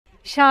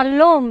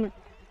Shalom.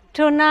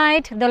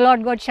 Tonight, the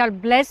Lord God shall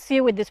bless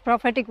you with this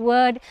prophetic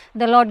word.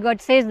 The Lord God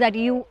says that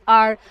you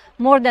are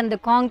more than the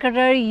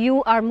conqueror.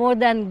 You are more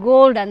than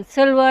gold and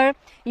silver.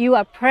 You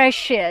are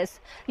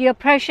precious. You are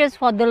precious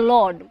for the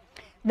Lord.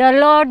 The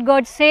Lord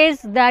God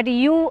says that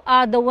you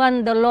are the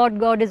one the Lord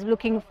God is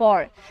looking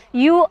for.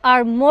 You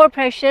are more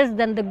precious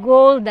than the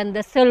gold, than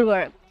the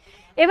silver.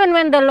 Even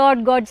when the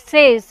Lord God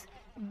says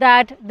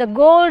that the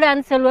gold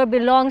and silver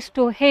belongs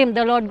to Him,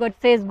 the Lord God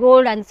says,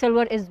 gold and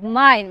silver is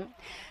mine.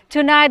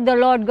 Tonight the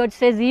Lord God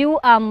says, you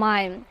are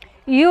mine.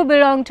 You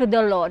belong to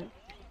the Lord.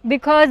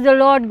 Because the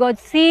Lord God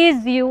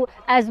sees you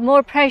as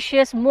more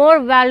precious, more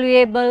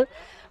valuable,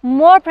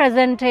 more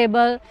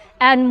presentable,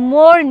 and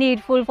more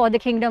needful for the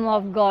kingdom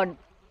of God.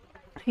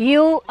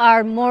 You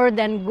are more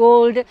than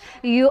gold,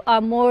 you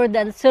are more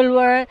than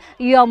silver,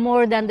 you are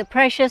more than the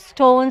precious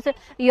stones,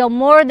 you are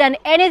more than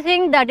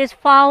anything that is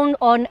found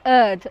on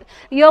earth.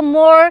 You are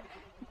more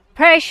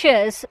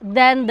precious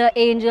than the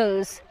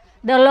angels.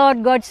 The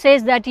Lord God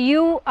says that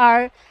you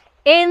are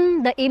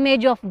in the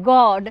image of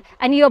God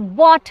and you are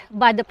bought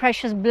by the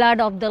precious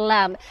blood of the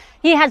Lamb.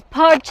 He has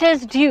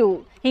purchased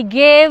you. He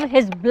gave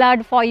His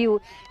blood for you.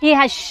 He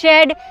has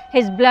shed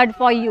His blood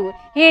for you.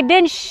 He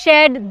didn't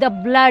shed the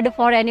blood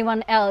for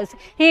anyone else.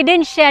 He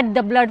didn't shed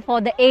the blood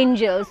for the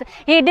angels.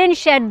 He didn't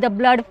shed the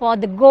blood for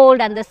the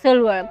gold and the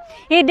silver.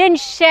 He didn't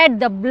shed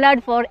the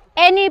blood for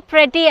any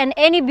pretty and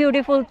any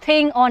beautiful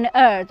thing on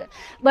earth.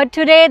 But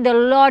today the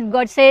Lord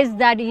God says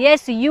that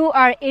yes, you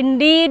are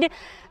indeed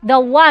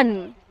the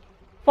one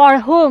for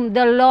whom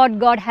the Lord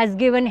God has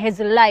given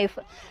His life.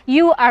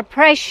 You are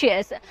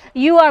precious.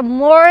 You are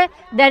more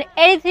than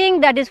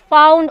anything that is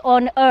found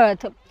on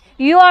earth.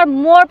 You are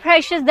more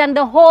precious than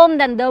the home,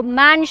 than the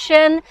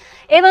mansion,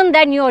 even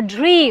than your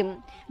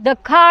dream. The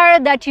car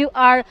that you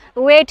are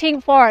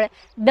waiting for,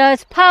 the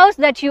spouse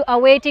that you are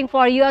waiting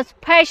for, you are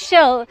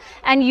special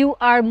and you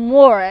are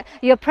more.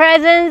 Your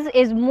presence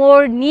is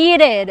more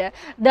needed.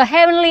 The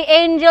heavenly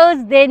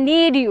angels, they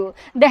need you.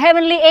 The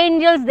heavenly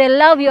angels, they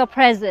love your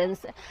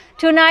presence.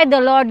 Tonight the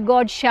Lord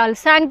God shall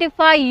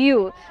sanctify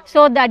you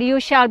so that you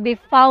shall be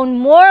found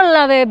more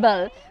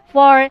lovable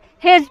for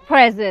His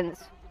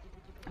presence.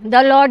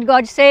 The Lord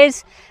God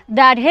says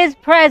that His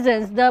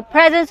presence, the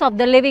presence of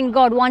the living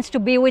God, wants to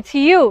be with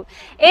you,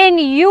 in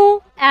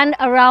you and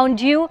around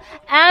you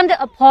and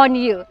upon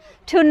you.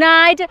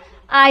 Tonight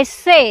I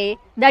say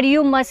that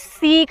you must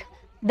seek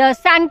the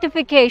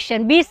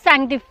sanctification, be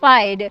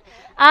sanctified.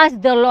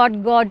 Ask the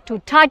Lord God to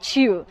touch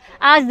you.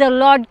 Ask the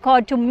Lord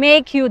God to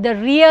make you the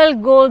real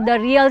gold, the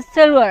real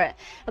silver.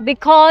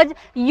 Because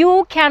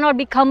you cannot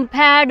be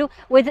compared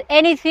with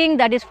anything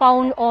that is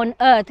found on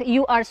earth.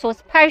 You are so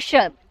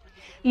special.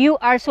 You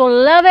are so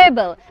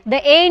lovable.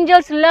 The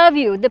angels love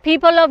you. The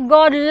people of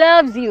God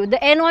loves you.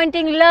 The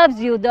anointing loves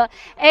you. The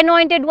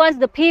anointed ones,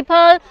 the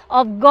people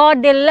of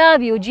God, they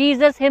love you.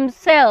 Jesus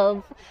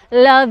Himself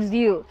loves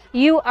you.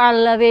 You are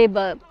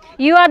lovable.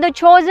 You are the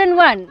chosen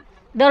one.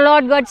 The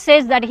Lord God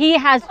says that He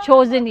has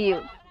chosen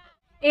you.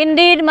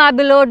 Indeed, my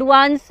beloved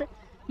ones,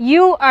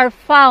 you are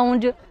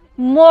found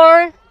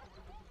more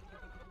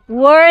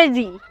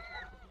worthy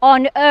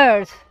on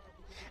earth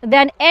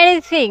than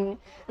anything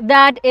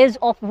that is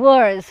of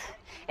worth.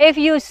 If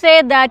you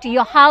say that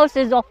your house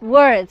is of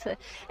worth,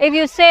 if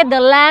you say the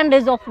land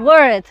is of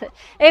worth,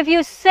 if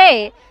you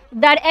say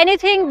that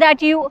anything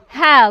that you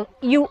have,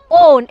 you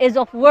own is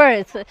of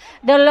worth,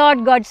 the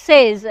Lord God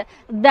says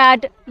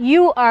that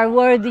you are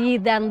worthy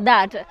than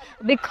that,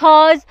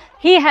 because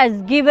He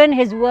has given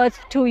His worth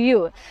to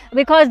you,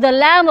 because the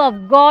Lamb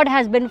of God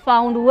has been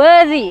found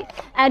worthy,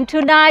 and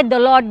tonight the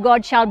Lord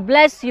God shall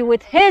bless you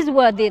with His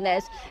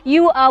worthiness.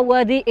 You are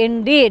worthy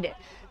indeed.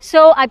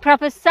 So I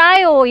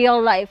prophesy over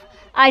your life,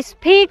 I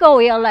speak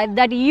over your life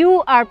that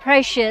you are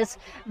precious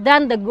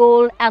than the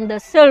gold and the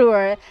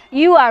silver.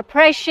 You are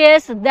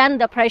precious than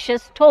the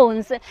precious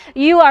stones.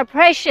 You are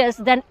precious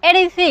than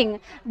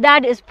anything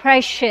that is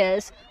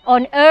precious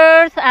on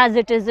earth as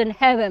it is in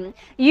heaven.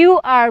 You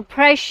are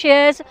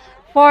precious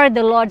for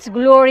the Lord's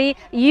glory.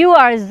 You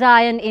are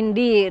Zion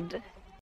indeed.